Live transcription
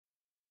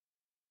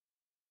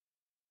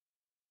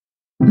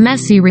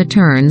Messi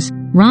returns,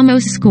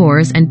 Ramos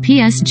scores and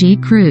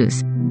PSG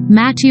cruise.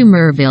 Matthew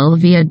Merville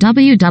via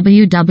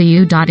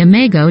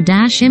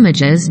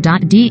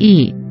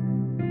www.imago-images.de.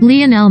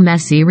 Lionel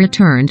Messi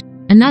returned.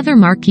 Another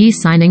marquee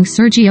signing,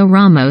 Sergio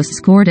Ramos,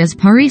 scored as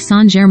Paris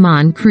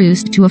Saint-Germain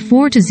cruised to a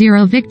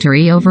 4-0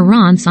 victory over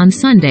Reims on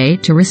Sunday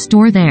to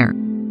restore their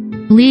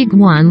Ligue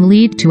 1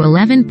 lead to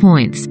 11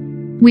 points.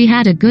 "We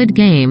had a good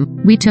game,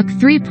 we took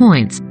 3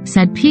 points,"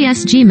 said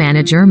PSG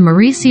manager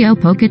Mauricio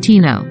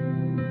Pochettino.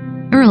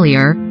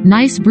 Earlier,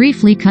 Nice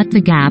briefly cut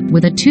the gap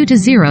with a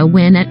 2-0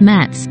 win at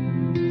Metz.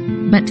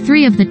 But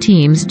 3 of the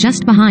teams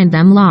just behind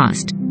them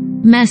lost.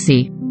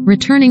 Messi,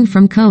 returning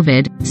from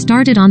COVID,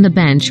 started on the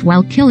bench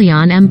while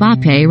Kylian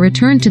Mbappé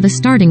returned to the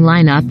starting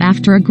lineup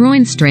after a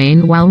groin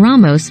strain, while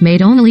Ramos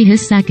made only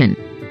his second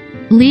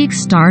league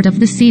start of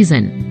the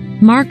season.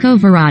 Marco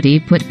Verratti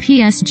put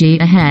PSG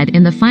ahead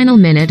in the final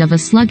minute of a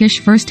sluggish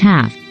first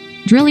half,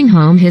 drilling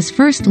home his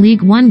first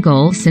Ligue 1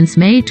 goal since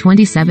May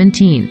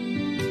 2017.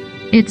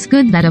 "It's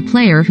good that a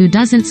player who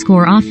doesn't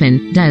score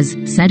often does,"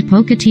 said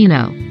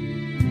Pochettino.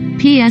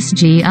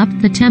 PSG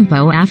upped the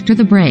tempo after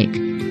the break.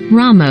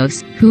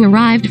 Ramos, who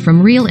arrived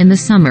from Real in the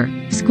summer,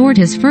 scored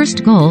his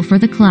first goal for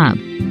the club.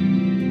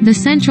 The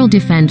central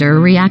defender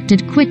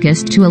reacted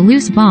quickest to a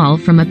loose ball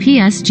from a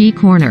PSG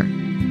corner.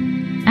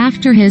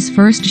 After his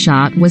first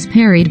shot was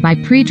parried by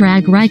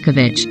Predrag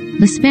Rajkovic,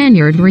 the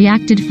Spaniard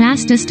reacted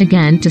fastest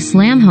again to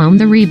slam home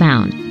the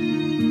rebound.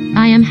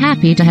 "I am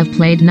happy to have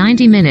played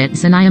 90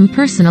 minutes and I am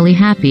personally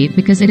happy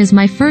because it is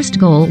my first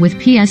goal with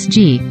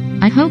PSG.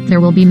 I hope there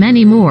will be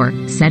many more,"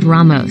 said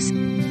Ramos.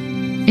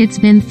 "It's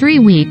been 3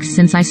 weeks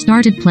since I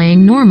started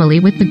playing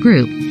normally with the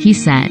group," he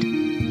said.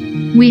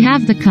 "We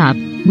have the Cup,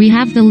 we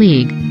have the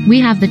League, we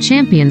have the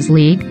Champions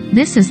League,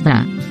 this is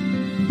the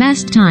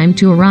best time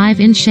to arrive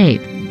in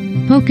shape."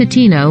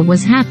 Pochettino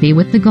was happy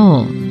with the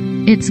goal.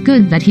 "It's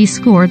good that he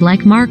scored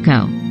like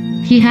Marco.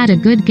 He had a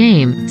good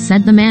game,"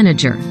 said the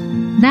manager.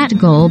 That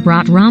goal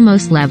brought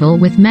Ramos level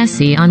with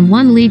Messi on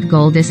 1 league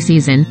goal this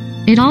season.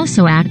 It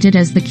also acted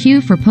as the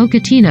cue for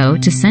Pochettino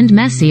to send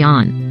Messi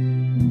on.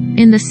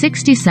 In the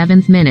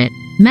 67th minute,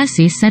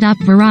 Messi set up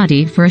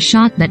Verratti for a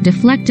shot that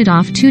deflected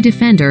off 2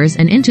 defenders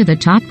and into the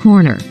top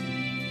corner.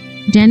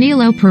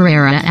 Danilo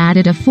Pereira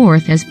added a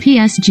 4th as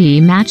PSG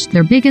matched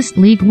their biggest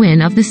league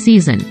win of the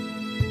season.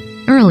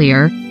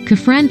 Earlier,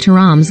 Khafren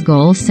Thuram's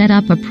goal set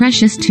up a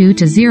precious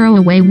 2-0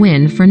 away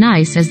win for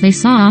Nice as they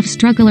saw off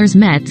strugglers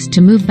Metz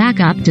to move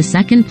back up to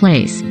second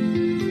place.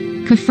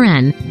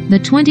 Khafren, the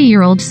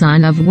 20-year-old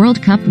son of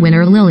World Cup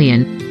winner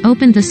Lilian,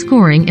 opened the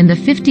scoring in the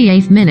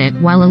 58th minute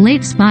while a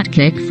late spot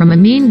kick from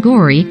Amin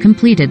Ghouri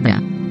completed the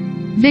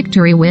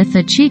victory with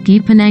a cheeky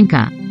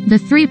Panenka. The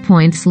 3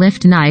 points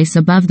lift Nice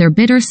above their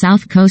bitter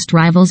South Coast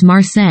rivals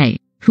Marseille,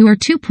 who are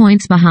 2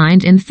 points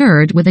behind in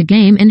third with a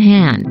game in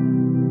hand.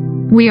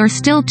 "We are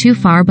still too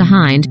far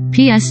behind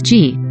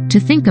PSG to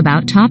think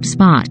about top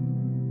spot.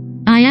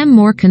 I am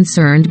more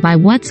concerned by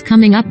what's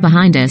coming up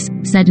behind us,"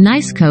 said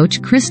Nice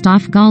coach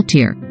Christophe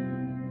Galtier.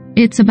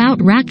 "It's about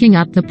racking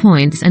up the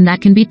points and that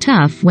can be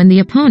tough when the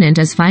opponent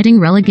is fighting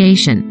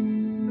relegation."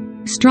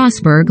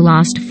 Strasbourg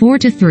lost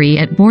 4-3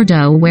 at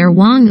Bordeaux, where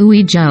Wang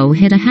Uizhou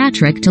hit a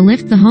hat-trick to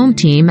lift the home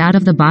team out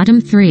of the bottom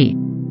 3.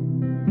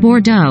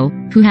 Bordeaux,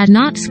 who had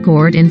not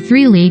scored in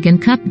 3 league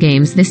and cup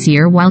games this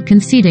year while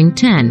conceding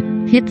 10,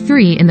 hit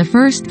 3 in the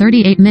first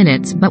 38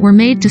 minutes but were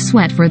made to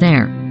sweat for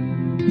their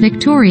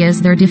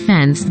victorias. Their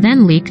defense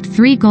then leaked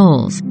 3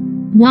 goals.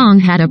 "Wang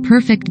had a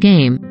perfect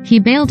game, he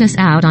bailed us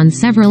out on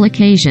several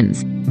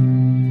occasions.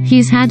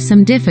 He's had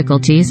some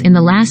difficulties in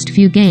the last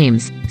few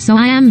games, so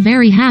I am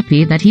very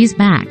happy that he's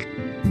back,"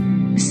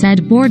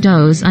 said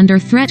Bordeaux's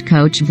under-threat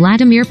coach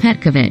Vladimir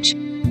Petkovic.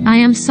 "I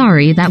am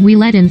sorry that we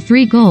let in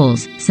 3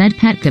 goals," said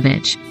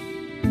Petkovic.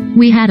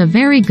 "We had a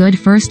very good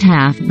first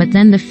half but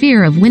then the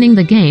fear of winning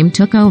the game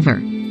took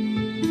over."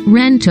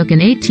 Rennes took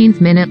an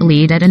 18th-minute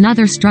lead at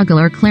another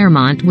struggler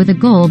Clermont with a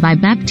goal by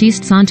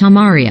Baptiste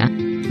Santamaria,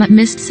 but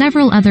missed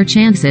several other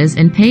chances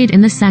and paid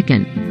in the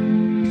second.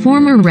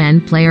 Former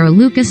Rennes player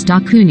Lucas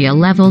D'Acunha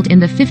leveled in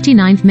the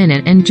 59th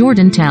minute and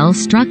Jordan Tell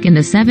struck in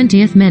the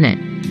 70th minute.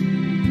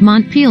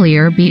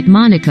 Montpellier beat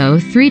Monaco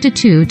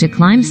 3-2 to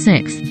climb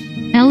 6th.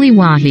 Eli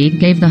Wahi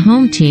gave the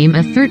home team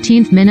a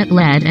 13th-minute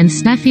lead and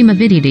Steffi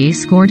Mavididi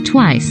scored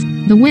twice,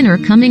 the winner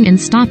coming in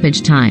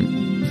stoppage time.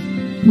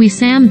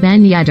 Wissam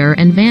Ben Yedder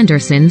and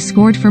Vanderson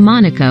scored for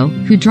Monaco,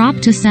 who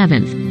dropped to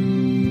 7th.